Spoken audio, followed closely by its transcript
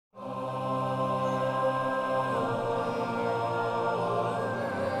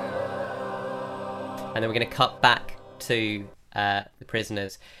and then we're going to cut back to the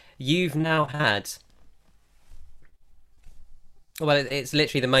prisoners. You've now had. Well, it's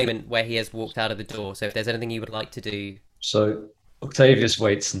literally the moment where he has walked out of the door. So if there's anything you would like to do. So Octavius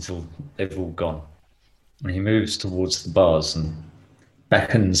waits until they've all gone, and he moves towards the bars and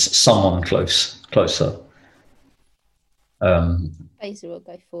beckons someone closer. Um, Fraser will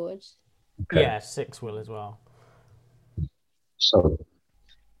go forward. okay. Yeah, six will as well. So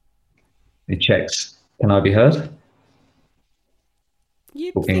he checks. Can I be heard?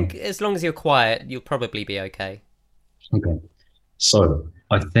 You Okay. think as long as you're quiet, you'll probably be okay. Okay. So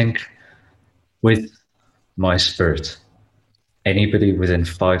I think with my spirit, anybody within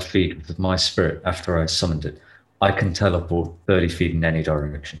 5 feet of my spirit after I summoned it, I can teleport 30 feet in any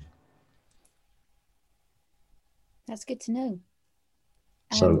direction. That's good to know.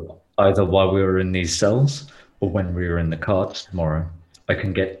 So either while we were in these cells or when we were in the cart tomorrow, I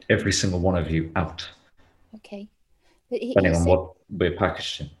can get every single one of you out, Okay. But he depending on said, what we're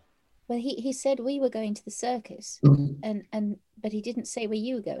packaged in. well, he said we were going to the circus, but he didn't say where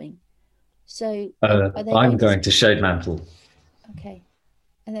you were going. So are they I'm going going to Shade Mantle. Okay.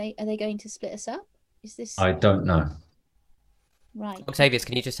 Are they going to split us up? Is this I don't know. right? Octavius,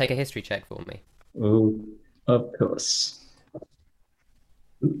 can you just take a history check for me? Oh, of course.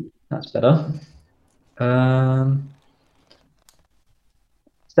 Ooh, that's better.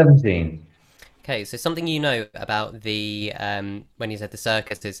 17. Okay, so something you know about the when you said the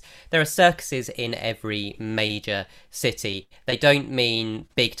circus is there are circuses in every major city. They don't mean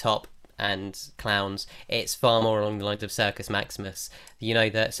big top and clowns. It's far more along the lines of Circus Maximus. You know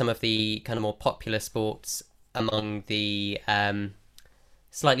that some of the kind of more popular sports among the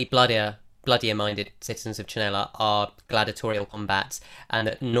slightly bloodier minded citizens of Chanela are gladiatorial combats, and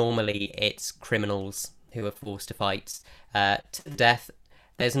that normally it's criminals who are forced to fight to the death.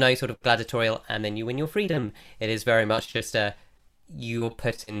 There's no sort of gladiatorial and then you win your freedom. It is very much just you're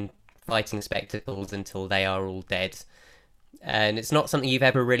put in fighting spectacles until they are all dead. And it's not something you've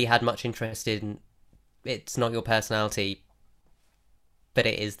ever really had much interest in. It's not your personality, but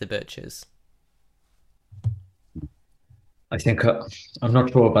it is the butchers. I think I'm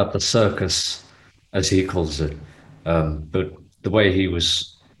not sure about the circus, as he calls it, but the way he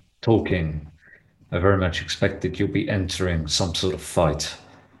was talking, I very much expected you'll be entering some sort of fight,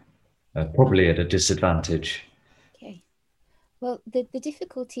 probably at a disadvantage. Okay. Well, the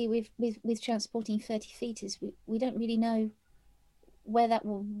difficulty with transporting 30 feet is we don't really know where that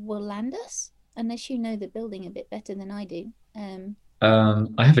will land us, unless you know the building a bit better than I do.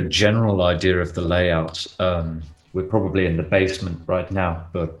 I have a general idea of the layout. We're probably in the basement right now,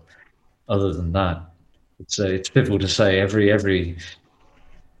 but other than that, it's difficult to say. Every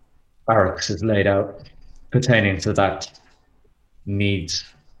barracks is laid out pertaining to that needs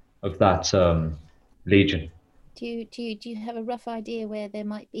of that legion. Do you have a rough idea where they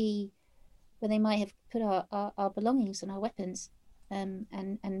might have put our belongings and our weapons, and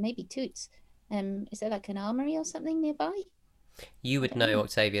maybe Toots? Is there like an armory or something nearby? You would know,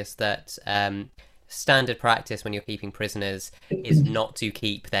 Octavius, that standard practice when you're keeping prisoners is not to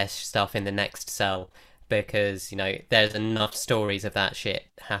keep their stuff in the next cell, because, you know, there's enough stories of that shit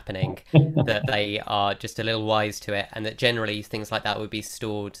happening that they are just a little wise to it, and that generally things like that would be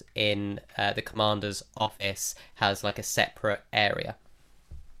stored in the commander's office, has like a separate area.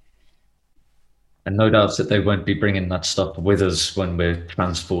 And no doubt that they won't be bringing that stuff with us when we're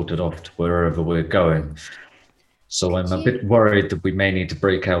transported off to wherever we're going. So I'm a bit worried that we may need to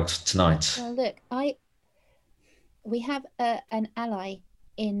break out tonight. Well, look, we have an ally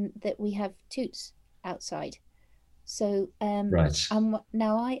in that we have Toots outside. So right.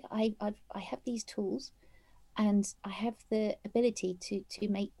 Now I have these tools, and I have the ability to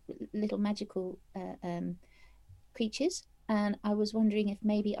make little magical creatures. And I was wondering if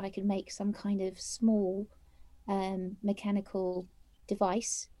maybe I could make some kind of small mechanical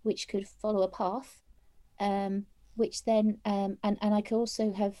device which could follow a path, which then and I could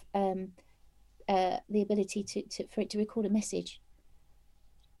also have the ability for it to record a message.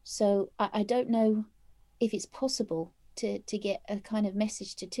 So I don't know if it's possible to get a kind of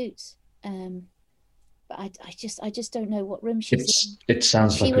message to Toots, but I just don't know what room she's in. It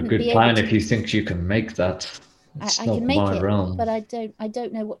sounds like a good plan if you think you can make that. I can make it, but I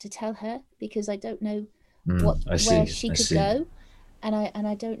don't know what to tell her, because I don't know where she could go, and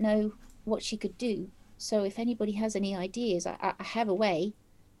I don't know what she could do. So if anybody has any ideas, I have a way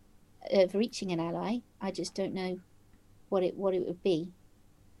of reaching an ally. I just don't know what it would be.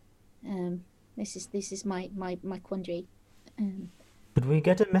 This is my quandary. Could we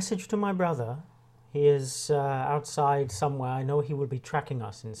get a message to my brother? He is outside somewhere. I know he will be tracking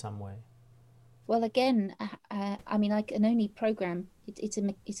us in some way. Well, again, I mean, I can only program.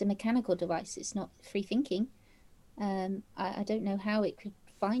 It's a mechanical device. It's not free thinking. I don't know how it could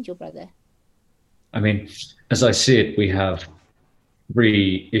find your brother. I mean, as I see it, we have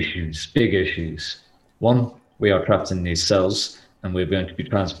three issues, big issues. One, we are trapped in these cells and we're going to be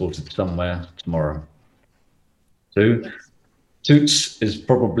transported somewhere tomorrow. Two, Yes. Toots is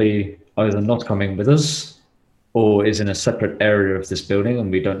probably either not coming with us or is in a separate area of this building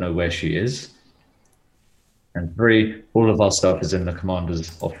and we don't know where she is. And three, all of our stuff is in the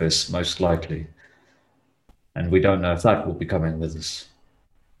commander's office, most likely. And we don't know if that will be coming with us.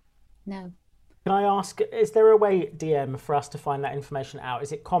 No. Can I ask, is there a way, DM, for us to find that information out?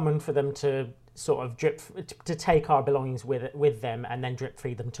 Is it common for them to sort of to take our belongings with them and then drip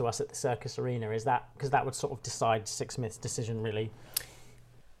feed them to us at the circus arena? Is that because that would sort of decide Sixsmith's decision, really?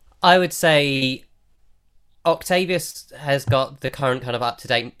 I would say Octavius has got the current kind of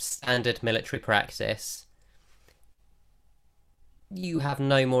up-to-date standard military practice. You have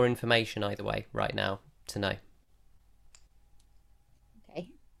no more information either way right now to know. Okay.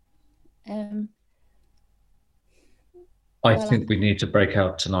 I Well, think we need to break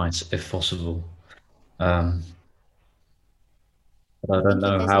out tonight if possible. But I don't think if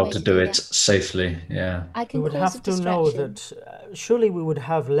know there's a how way to to do do it that. safely. Yeah. I We can would cause a have to know distraction. that surely we would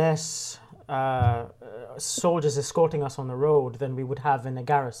have less soldiers escorting us on the road than we would have in a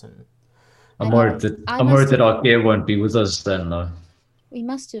garrison. I'm And worried that I I'm must worried that have- our gear won't be with us then, though. We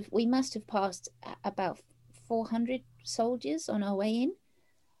must have passed about 400 soldiers on our way in.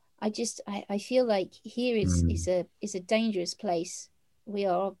 I feel like here is a dangerous place. We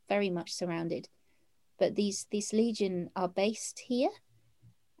are very much surrounded, but these legion are based here,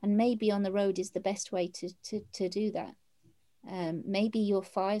 and maybe on the road is the best way to do that. Maybe your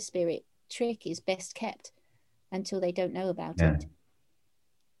fire spirit trick is best kept until they don't know about Yeah. it.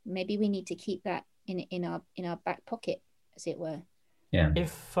 Maybe we need to keep that in our back pocket, as it were. Yeah.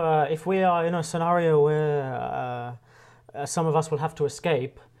 If we are in a scenario where some of us will have to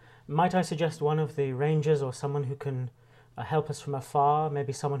escape, might I suggest one of the rangers or someone who can help us from afar,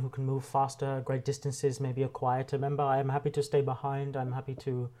 maybe someone who can move faster, great distances, maybe a quieter member? I am happy to stay behind. I'm happy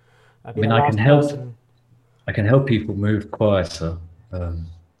to be mean, the I last can help. person. I can help people move quieter,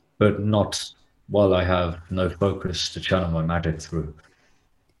 but not while I have no focus to channel my magic through.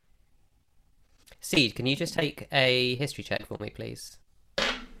 Seed, can you just take a history check for me, please?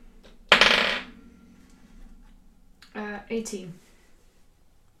 18.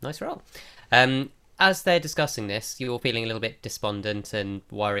 Nice roll. As they're discussing this, you're feeling a little bit despondent and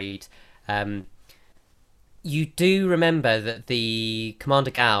worried. You do remember that the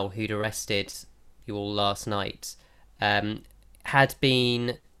Commander Gao, who'd arrested you all last night, had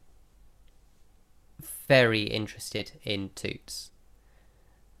been very interested in Toots.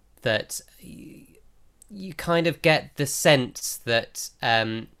 That you kind of get the sense that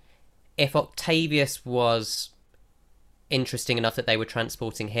if Octavius was interesting enough that they were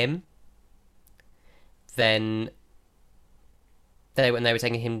transporting him, then when they were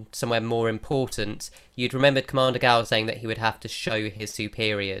taking him somewhere more important, you'd remembered Commander Gao saying that he would have to show his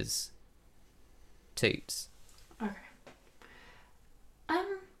superiors Toots. Okay.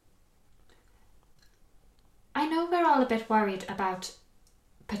 I know we're all a bit worried about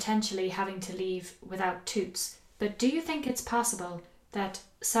potentially having to leave without Toots, but do you think it's possible that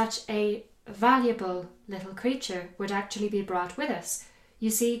such a valuable little creature would actually be brought with us? You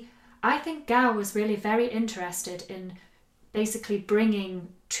see, I think Gao was really very interested in basically bringing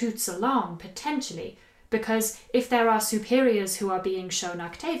Toots along, potentially, because if there are superiors who are being shown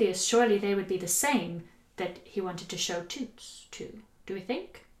Octavius, surely they would be the same that he wanted to show Toots to. Do we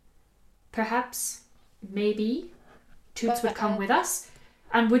think? Perhaps, maybe, Toots would come with us?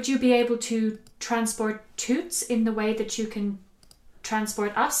 And would you be able to transport Toots in the way that you can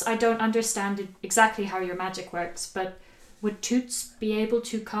transport us? I don't understand exactly how your magic works, but would Toots be able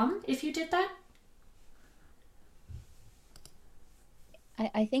to come if you did that?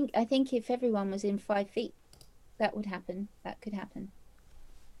 I think if everyone was in 5 feet, that would happen. That could happen.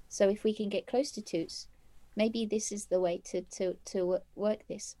 So if we can get close to Toots, maybe this is the way to work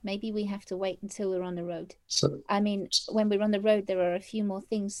this. Maybe we have to wait until we're on the road. So, I mean, when we're on the road, there are a few more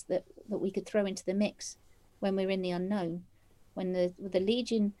things that we could throw into the mix when we're in the unknown. When the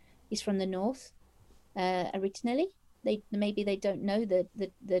Legion is from the north, originally, maybe they don't know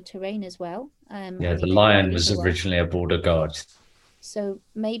the terrain as well. yeah, the Lion was originally a border guard. So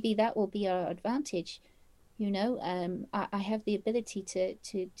maybe that will be our advantage. You know, I have the ability to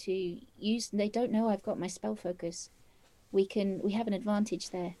use. They don't know I've got my spell focus. We have an advantage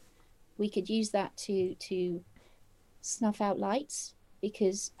there. We could use that to snuff out lights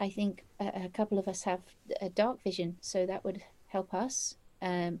because I think a couple of us have a dark vision, so that would help us.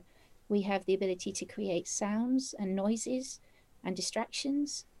 We have the ability to create sounds and noises and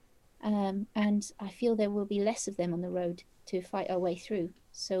distractions, and I feel there will be less of them on the road to fight our way through.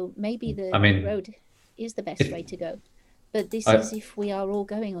 So maybe the road is the best way to go. But this is if we are all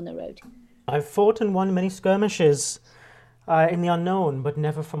going on the road. I've fought and won many skirmishes in the unknown, but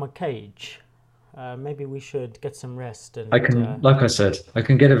never from a cage. Maybe we should get some rest. And I can, like I said, I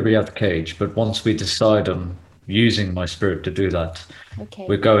can get everybody out of the cage, but once we decide on using my spirit to do that, Okay.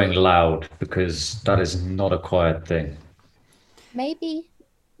 we're going loud, because that is not a quiet thing. Maybe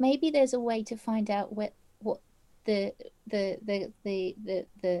there's a way to find out what this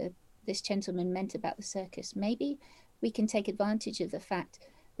gentleman meant about the circus. Maybe we can take advantage of the fact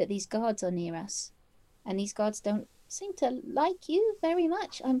that these guards are near us, and these guards don't seem to like you very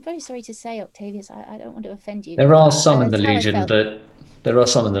much. I'm very sorry to say, Octavius, I don't want to offend you. There are some in the That's how I Legion felt. that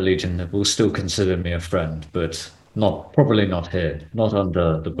will still consider me a friend, but probably not here, not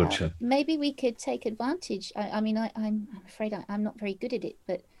under the Butcher. Maybe we could take advantage. I'm afraid I'm not very good at it,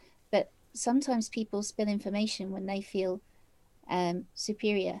 but sometimes people spill information when they feel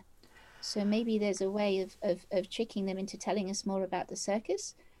superior. So maybe there's a way of tricking them into telling us more about the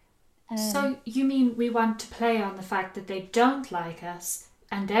circus. So you mean we want to play on the fact that they don't like us,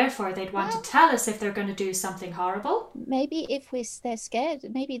 and therefore they'd want to tell us if they're going to do something horrible? Maybe if they're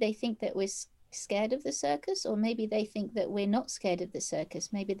scared, maybe they think that we're scared of the circus, or maybe they think that we're not scared of the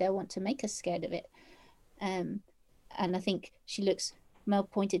circus. Maybe they'll want to make us scared of it. And I think she looks more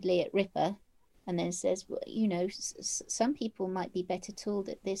pointedly at Ripper, and then says, well, some people might be better tooled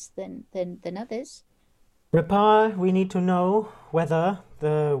at this than others. Ripper, we need to know whether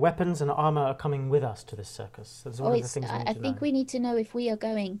the weapons and armor are coming with us to this circus. That's one of the things we need to I think we need to know if we are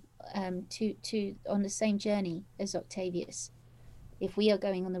going to on the same journey as Octavius. If we are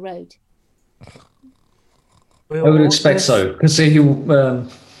going on the road. I would expect so, because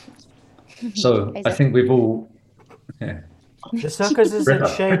so I think we've all. Yeah. The circus is in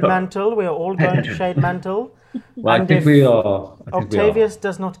Shade Mantle. We are all going to Shade Mantle. Well, and I think we are. Octavius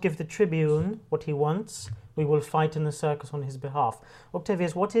does not give the Tribune what he wants, we will fight in the circus on his behalf.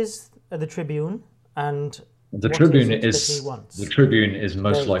 Octavius, what is the Tribune, and the what Tribune is it is that he wants? the Tribune is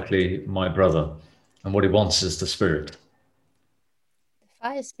most likely my brother, and what he wants is the spirit. The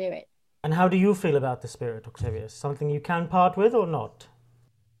fire spirit. And how do you feel about the spirit, Octavius? Something you can part with or not?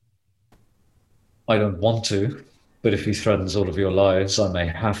 I don't want to, but if he threatens all of your lives, I may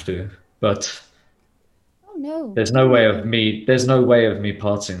have to. But oh no, there's no way of me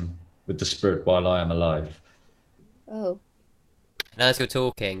parting with the spirit while I am alive. Oh. And as you're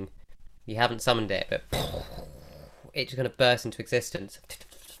talking, you haven't summoned it, but it just kind of bursts into existence,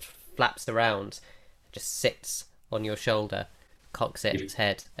 flaps around, just sits on your shoulder, cocks its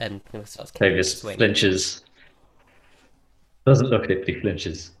head, and starts kicking Octavius swing. flinches. Doesn't look at it, he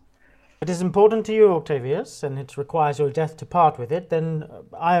flinches. It is important to you, Octavius, and it requires your death to part with it, then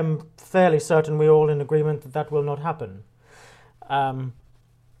I am fairly certain we're all in agreement that that will not happen. I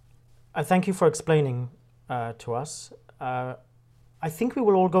thank you for explaining to us. I think we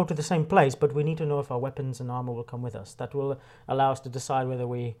will all go to the same place, but we need to know if our weapons and armor will come with us. That will allow us to decide whether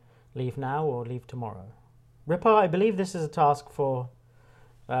we leave now or leave tomorrow. Ripper, I believe this is a task for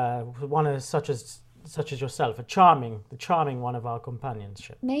one such as yourself, the charming one of our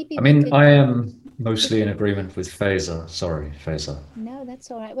companionship. Maybe. I mean, I am mostly in agreement with Phaser. Sorry, Phaser. No, that's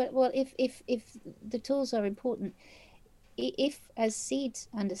all right. Well, if the tools are important, if, as Seed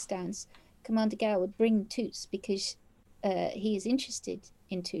understands, Commander Gao would bring Toots because he is interested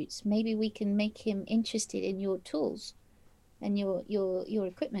in Toots, maybe we can make him interested in your tools and your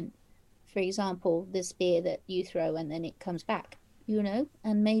equipment. For example, the spear that you throw and then it comes back,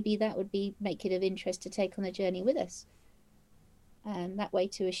 and maybe that would make it of interest to take on the journey with us. And that way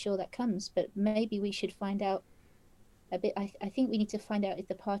to assure that comes. But maybe we should find out a bit. I think we need to find out if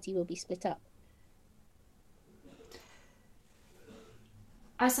the party will be split up.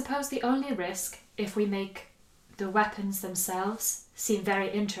 I suppose the only risk, if we make the weapons themselves seem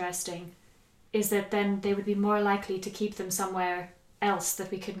very interesting, is that then they would be more likely to keep them somewhere else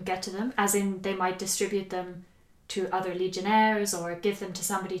that we couldn't get to them, as in they might distribute them to other legionnaires or give them to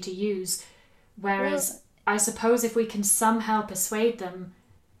somebody to use. Whereas I suppose if we can somehow persuade them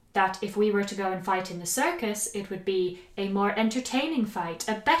that if we were to go and fight in the circus, it would be a more entertaining fight,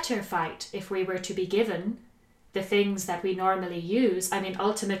 a better fight, if we were to be given the things that we normally use. I mean,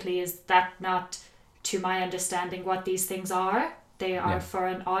 ultimately, is that not, to my understanding, what these things are? They are for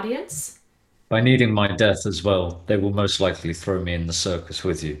an audience. By needing my death as well, they will most likely throw me in the circus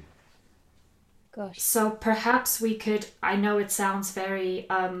with you. Gosh. So perhaps we could, I know it sounds very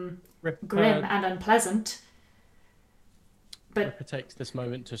Ripper, grim and unpleasant, but Ripper takes this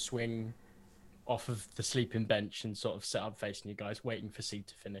moment to swing off of the sleeping bench and sort of sit up facing you guys, waiting for Seed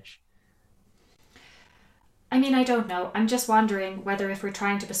to finish. I mean, I don't know. I'm just wondering whether if we're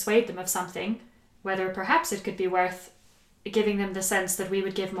trying to persuade them of something, whether perhaps it could be worth giving them the sense that we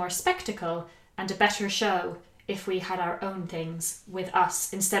would give more spectacle and a better show if we had our own things with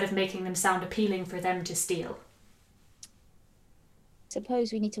us instead of making them sound appealing for them to steal.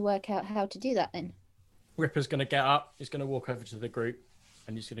 Suppose we need to work out how to do that then. Ripper's going to get up, he's going to walk over to the group,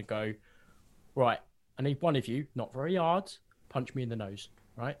 and he's going to go, right, I need one of you, not very hard, punch me in the nose,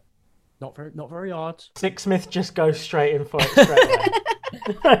 right? Not very hard. Sixsmith just goes straight in for it straight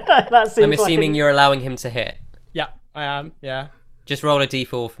away. That seems I'm assuming you're allowing him to hit. Yeah, I am, yeah. Just roll a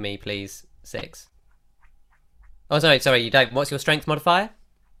d4 for me, please. 6. Oh, sorry, you don't. What's your strength modifier?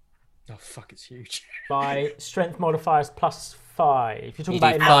 Oh, fuck, it's huge. My strength modifier is +5. You're talking You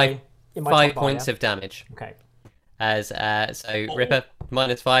about do in my 5 top bar, points yeah? of damage. Okay. As so Ripper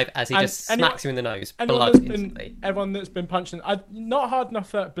 -5 as he And just smacks you in the nose. Anyone Blood instantly. everyone that's been punched, not hard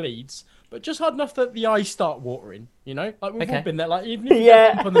enough that it bleeds, but just hard enough that the eyes start watering, you know? Like, we've all Okay. been there, like, even if you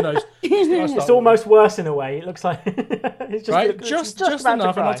Yeah. get a bump on the nose, just the eyes start It's watering. almost worse in a way. It looks like it's just Right, it's just about to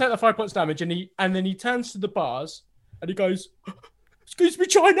enough, and I'll cry. take the 5 points damage, and then he turns to the bars, and he goes, "Excuse me,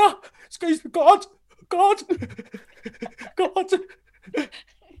 China! Excuse me, God! God! God!"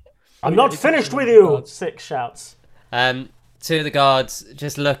 I'm Yeah, not he's finished actually with you! guards. 6 shouts. Two of the guards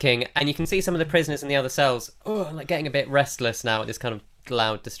just looking, and you can see some of the prisoners in the other cells, like getting a bit restless now at this kind of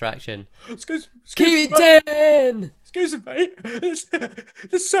loud distraction. Excuse Keep me, it down! excuse me,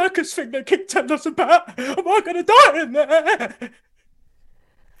 this circus thing they keep telling us about, am I going to die in there?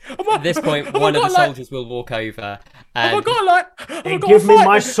 At this point, one of the soldiers will walk over, Have I and got like? Have I Hey, got give a me fight?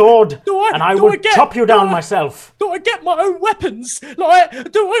 my sword, Do I- and I do will I get- chop you down do I- myself. Do I get my own weapons?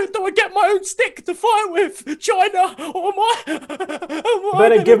 Like, do I get my own stick to fight with, China? Or am I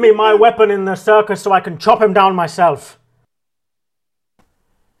Better gonna give me be- my weapon in the circus so I can chop him down myself.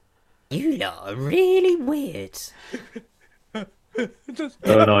 you lot are really weird.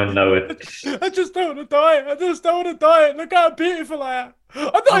 Don't I know it? I just don't want to die. I just don't want to die. Look how beautiful I am.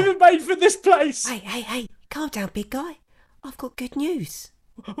 I'm not even made for this place. Hey, calm down, big guy. I've got good news.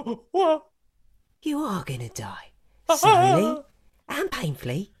 What? You are gonna die. Slowly and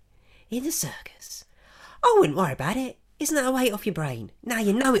painfully in the circus. I wouldn't worry about it. Isn't that a weight off your brain? Now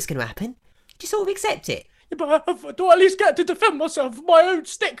you know it's gonna happen. Just sort of accept it. Yeah, but do I at least get to defend myself with my own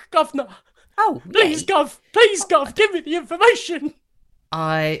stick, Governor? Oh, Please, yeah. Gov, give me the information.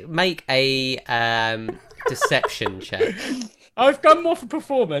 I make a deception check. I've gone more for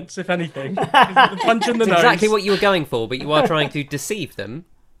performance, if anything. The punch in the It's nose. exactly what you were going for, but you are trying to deceive them.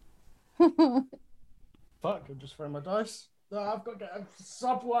 Fuck, I'm just throwing my dice. No, I've got to get a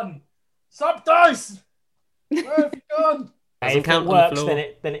sub one. Sub dice! Where have you gone? Doesn't If count it on the works, floor.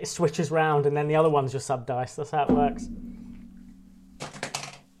 then it switches round, and then the other one's your sub dice. That's how it works.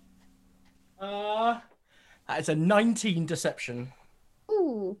 That is a 19 deception.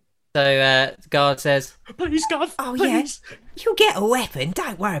 Ooh. So the guard says, Please, Gov, "Oh please. yeah, you'll get a weapon.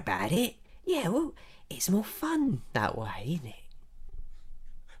 Don't worry about it. Yeah, well, it's more fun that way, isn't it?"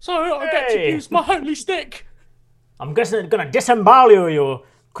 So I get to Hey. use my holy stick. I'm guessing it's gonna disembowel you, you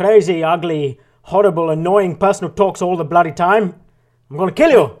crazy, ugly, horrible, annoying person who talks all the bloody time. I'm gonna kill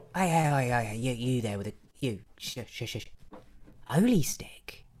you. Hey, you there with the you. Shush. Holy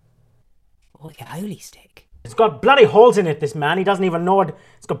stick. What your holy stick? It's got bloody holes in it, this man. He doesn't even know it.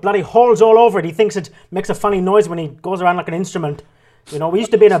 It's got bloody holes all over it. He thinks it makes a funny noise when he goes around like an instrument. You know, we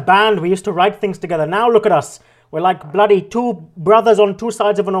used to be in a band. We used to write things together. Now look at us. We're like bloody two brothers on two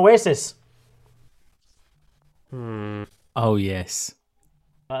sides of an oasis. Oh, yes.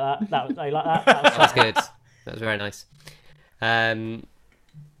 Like that. I like that. That was- That's good. That was very nice.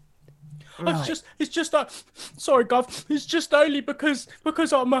 It's just sorry, Gov. It's just only because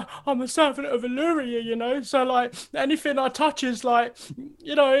I'm a servant of Illyria, you know. So like anything I touch is like,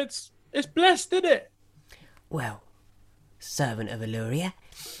 you know, it's blessed, isn't it? Well, servant of Illyria,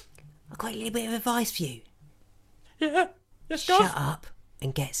 I've got a little bit of advice for you. Yeah. Yes, Gov. Shut up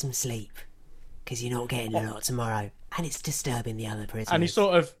and get some sleep, because you're not getting a lot tomorrow, and it's disturbing the other prisoners. And he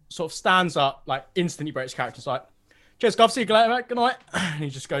sort of stands up, like instantly breaks character. It's like, cheers, Gov. See you later, mate. Good night. And he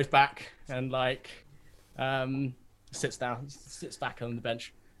just goes back and like, sits back on the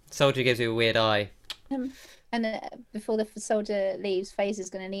bench. Soldier gives you a weird eye. And before the soldier leaves, FaZe is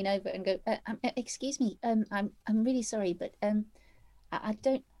going to lean over and go, "Excuse me, I'm really sorry, but I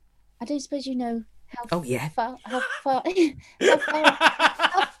don't suppose you know how Oh, yeah? how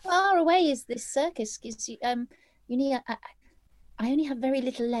far away way is this circus? Because you need. I only have very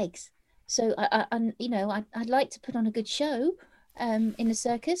little legs, so I'd like to put on a good show in the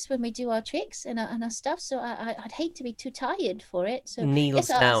circus when we do our tricks and our stuff. So I'd hate to be too tired for it. So Kneels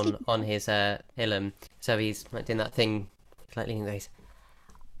yes, down on his hilum, so he's like doing that thing, like leaning goes,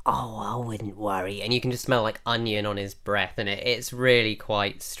 "Oh, I wouldn't worry," and you can just smell like onion on his breath, and it's really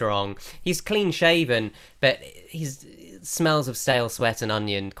quite strong. He's clean shaven, but he smells of stale sweat and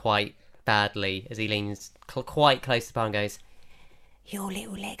onion quite badly as he leans quite close to the bar and goes, "Your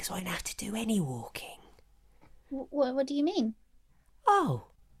little legs won't have to do any walking." What do you mean? "Oh,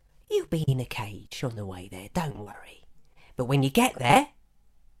 you'll be in a cage on the way there, don't worry. But when you get there,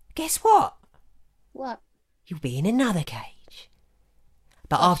 guess what? What? You'll be in another cage.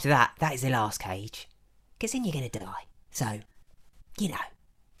 But after that is the last cage, because then you're going to die. So,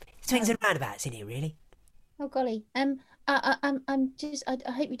 swings and roundabouts in here, really." Oh golly. I'm just.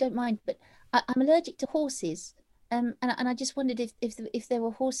 I hope you don't mind, but I'm allergic to horses. And I just wondered if there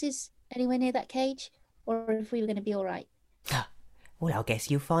were horses anywhere near that cage, or if we were going to be all right. Well, I guess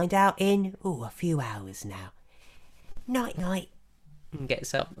you'll find out in, a few hours now. Night-night. And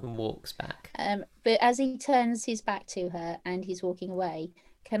gets up and walks back. But as he turns his back to her and he's walking away,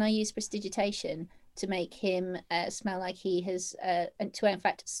 can I use prestidigitation to make him smell like he has, to in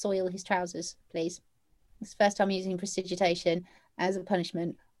fact soil his trousers, please? It's the first time using prestidigitation as a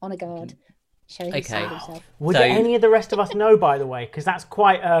punishment on a guard. Show he's soiled himself. Would any of the rest of us know, by the way? Because that's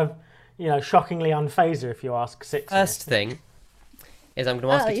quite a, shockingly unphaser, if you ask Six. First thing is I'm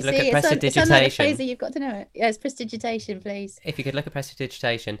going to ask you to look at It's prestidigitation. not a phaser, you've got to know it. Yes, prestidigitation, please. If you could look at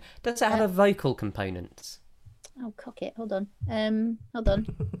prestidigitation, does it have a vocal component? Oh, cock it. Hold on. Hold on.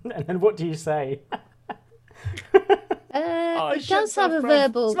 And then what do you say? It does have a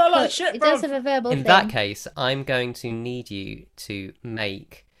verbal. Smell like shit, it does have a verbal. In that case, I'm going to need you to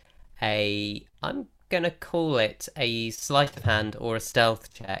make I'm going to call it a sleight of hand or a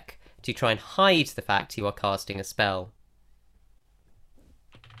stealth check to try and hide the fact you are casting a spell.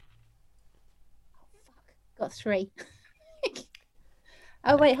 Got 3.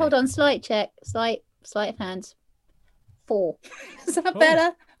 Oh wait, hold on. Sleight check. Sleight of hand. 4. Is that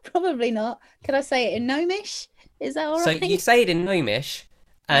better? Probably not. Can I say it in Gnomish? Is that all right? So you say it in Gnomish,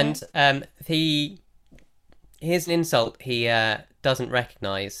 and here's an insult he doesn't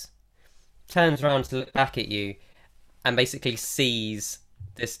recognise. Turns around to look back at you, and basically sees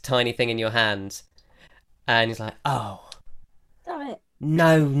this tiny thing in your hand, and he's like, "Oh, Damn it.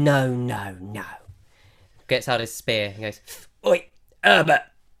 no." Gets out his spear and goes, "Oi, Herbert!"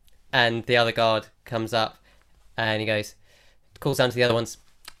 And the other guard comes up, and he calls down to the other ones,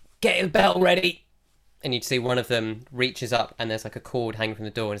 "Get your belt ready." And you'd see one of them reaches up, and there's like a cord hanging from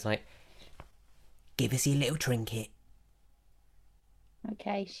the door, and it's like, "Give us your little trinket."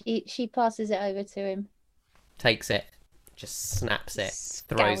 Okay, she passes it over to him. Takes it, just snaps it,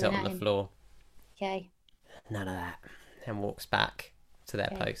 throws it on the floor. Okay. None of that. And walks back to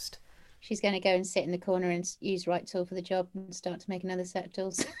their post. She's going to go and sit in the corner and use right tool for the job and start to make another set of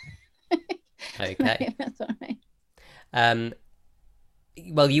tools. Okay. That's all right.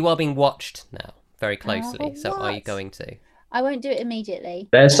 Well, you are being watched now very closely, so are you going to? I won't do it immediately.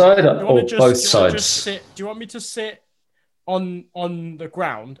 Their side or both sides? Do you want me to sit on the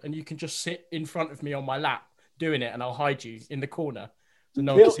ground and you can just sit in front of me on my lap doing it, and I'll hide you in the corner so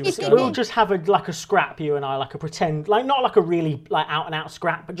no one can see what's going on? We'll just have a scrap, you and I, like a pretend, like not like a really like out and out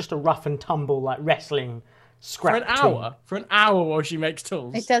scrap, but just a rough and tumble like wrestling scrap. For an hour while she makes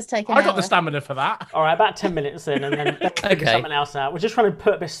tools. It does take an hour. I got the stamina for that. All right, about 10 minutes in, and then figure something else out. We're just trying to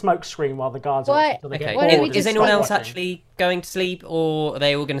put a bit of smoke screen while the guards are Okay. Is anyone else actually going to sleep, or are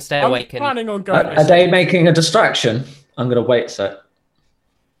they all going to stay awake? I'm planning on going. Are they making a distraction? I'm going to wait a sec.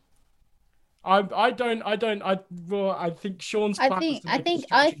 I think Sean's plan is to make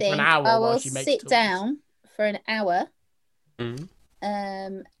a distraction for an hour I while will she makes sit tools. down for an hour.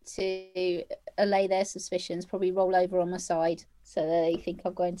 Mm-hmm. To allay their suspicions, probably roll over on my side so that they think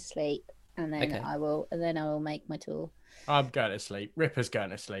I'm going to sleep, and then I will make my tool. I'm going to sleep. Ripper's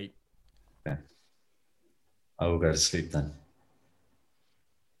going to sleep. Okay. I will go to sleep then.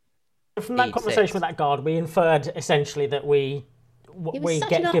 From that conversation with that guard, we inferred essentially that we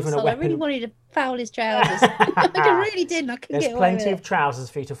get given a weapon. I really wanted to foul his trousers. I really did, and I couldn't get away with it. There's plenty of trousers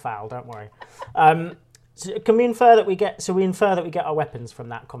for you to foul. Don't worry. So can we infer that we get? So we infer that we get our weapons from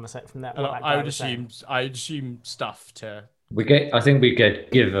that conversation. From that, I would assume stuff to. I think we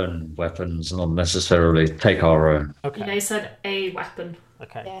get given weapons, not necessarily take our own. Okay. They said a weapon.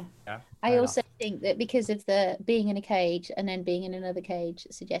 Okay. Yeah. I also think that because of the being in a cage and then being in another cage,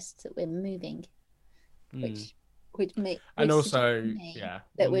 it suggests that we're moving, which And also, suggest to me yeah,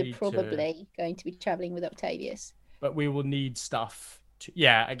 that we'll we're need to- probably going to be traveling with Octavius. but we will need stuff.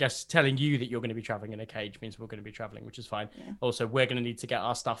 Yeah, I guess telling you that you're going to be traveling in a cage means we're going to be traveling, which is fine. Yeah. Also, we're going to need to get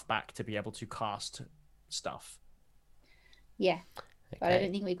our stuff back to be able to cast stuff. Yeah, but I Okay.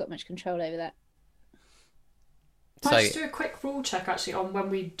 don't think we've got much control over that. Can I just So do a quick rule check actually on when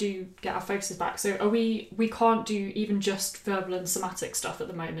we do get our focuses back? So are we can't do even just verbal and somatic stuff at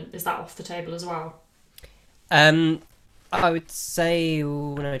the moment. Is that off the table as well? I would say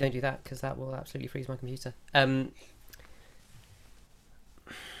no, don't do that because that will absolutely freeze my computer.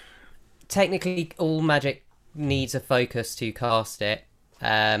 Technically, all magic needs a focus to cast it.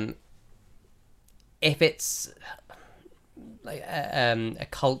 If it's like a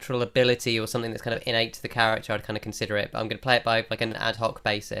cultural ability or something that's kind of innate to the character, I'd kind of consider it. But I'm going to play it by like an ad hoc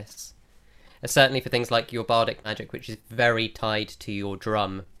basis. Certainly for things like your bardic magic, which is very tied to your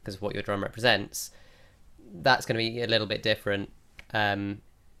drum because of what your drum represents. That's going to be a little bit different. So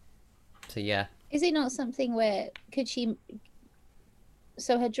yeah. Is it not something where could she?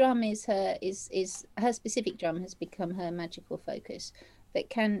 So her drum is her specific drum has become her magical focus. But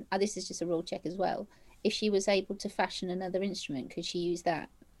can this is just a rule check as well. If she was able to fashion another instrument, could she use that?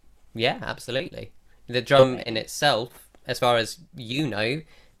 Yeah, absolutely. The drum in itself, as far as you know,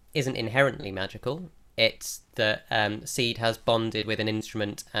 isn't inherently magical. It's that Seed has bonded with an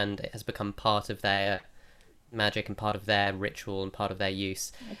instrument and it has become part of their magic and part of their ritual and part of their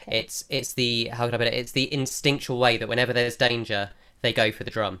use. Okay. It's the how can I put it? It's the instinctual way that whenever there's danger, they go for the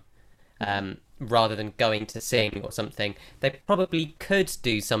drum, rather than going to sing or something. They probably could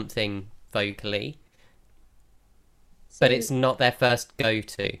do something vocally, but it's not their first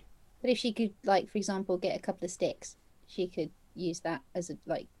go-to. But if she could, like, for example, get a couple of sticks, she could use that as a,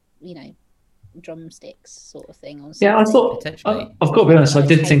 like, you know, drumsticks sort of thing. Or Yeah, I something. thought, Potentially. I've got to be honest, I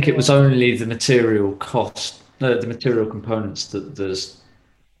did think it was Paper. only the material cost, the material components that this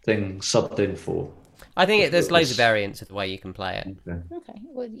thing subbed in for. I think there's loads of It's- variants of the way you can play it. Okay. Okay.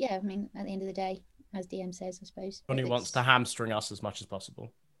 Well, yeah. I mean, at the end of the day, as DM says, I suppose. Only if wants it's- to hamstring us as much as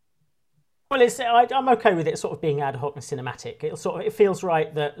possible. Well, I'm okay with it sort of being ad hoc and cinematic. It feels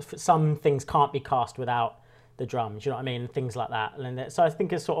right that some things can't be cast without the drums. You know what I mean? Things like that. So I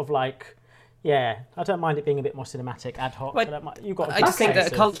think it's sort of like, yeah, I don't mind it being a bit more cinematic, ad hoc. Well, I don't mind, you've got. I just think that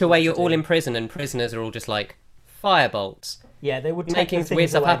a of culture where you're to all do. in prison and prisoners are all just like firebolts. Yeah, they would take making the things weird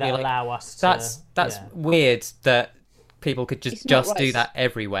stuff away happen, that you're like, allow us to. That's yeah. weird that people could It's just not do right. that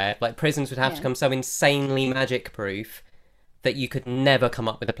everywhere. Like prisons would have to Yeah. become so insanely magic proof that you could never come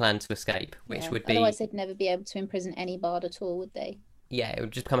up with a plan to escape, which yeah. would be Otherwise, they'd never be able to imprison any bard at all, would they? yeah, it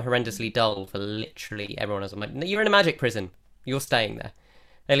would just become horrendously dull for literally everyone else. I'm like, "No, you're in a magic prison. You're staying there.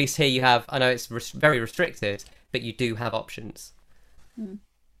 At least here you have. I know it's very restricted, but you do have options.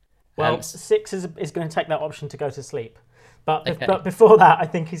 Well, Six is going to take that option to go to sleep, but Okay. but before that, I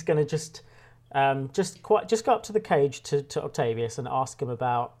think he's going to just go up to the cage to Octavius and ask him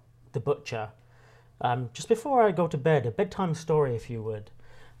about the butcher. Just before I go to bed, a bedtime story, if you would.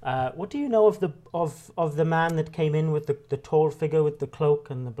 What do you know of the man that came in with the tall figure with the cloak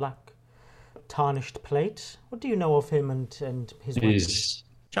and the black tarnished plate? What do you know of him and his weapon? He's,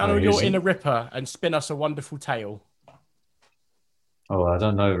 Channel Oh, your he's- inner Ripper and spin us a wonderful tale. oh, I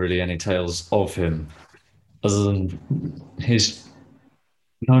don't know really any tales of him, other than he's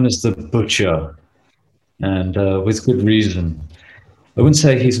known as the Butcher, and with good reason. I wouldn't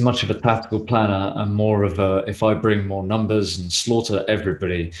say he's much of a tactical planner and more of a, if I bring more numbers and slaughter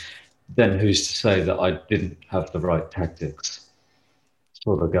everybody, then who's to say that I didn't have the right tactics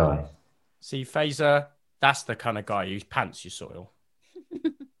sort of guy. See, Phaser, that's the kind of guy whose pants you soil.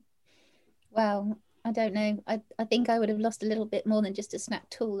 Well, I don't know. I think I would have lost a little bit more than just a snap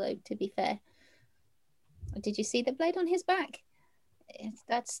tool, though. To be fair, did you see the blade on his back?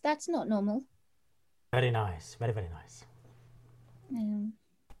 That's not normal. Very nice, very very nice.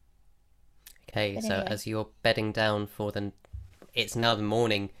 Okay, But so anyway. as you're bedding down for it's now the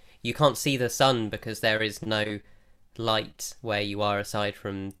morning. You can't see the sun because there is no light where you are aside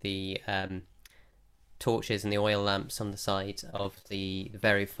from the torches and the oil lamps on the side of the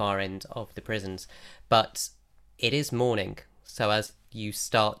very far end of the prisons. But it is morning, so as you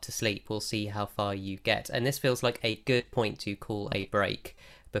start to sleep, we'll see how far you get. And this feels like a good point to call a break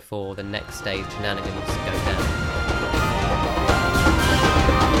before the next day's shenanigans go down.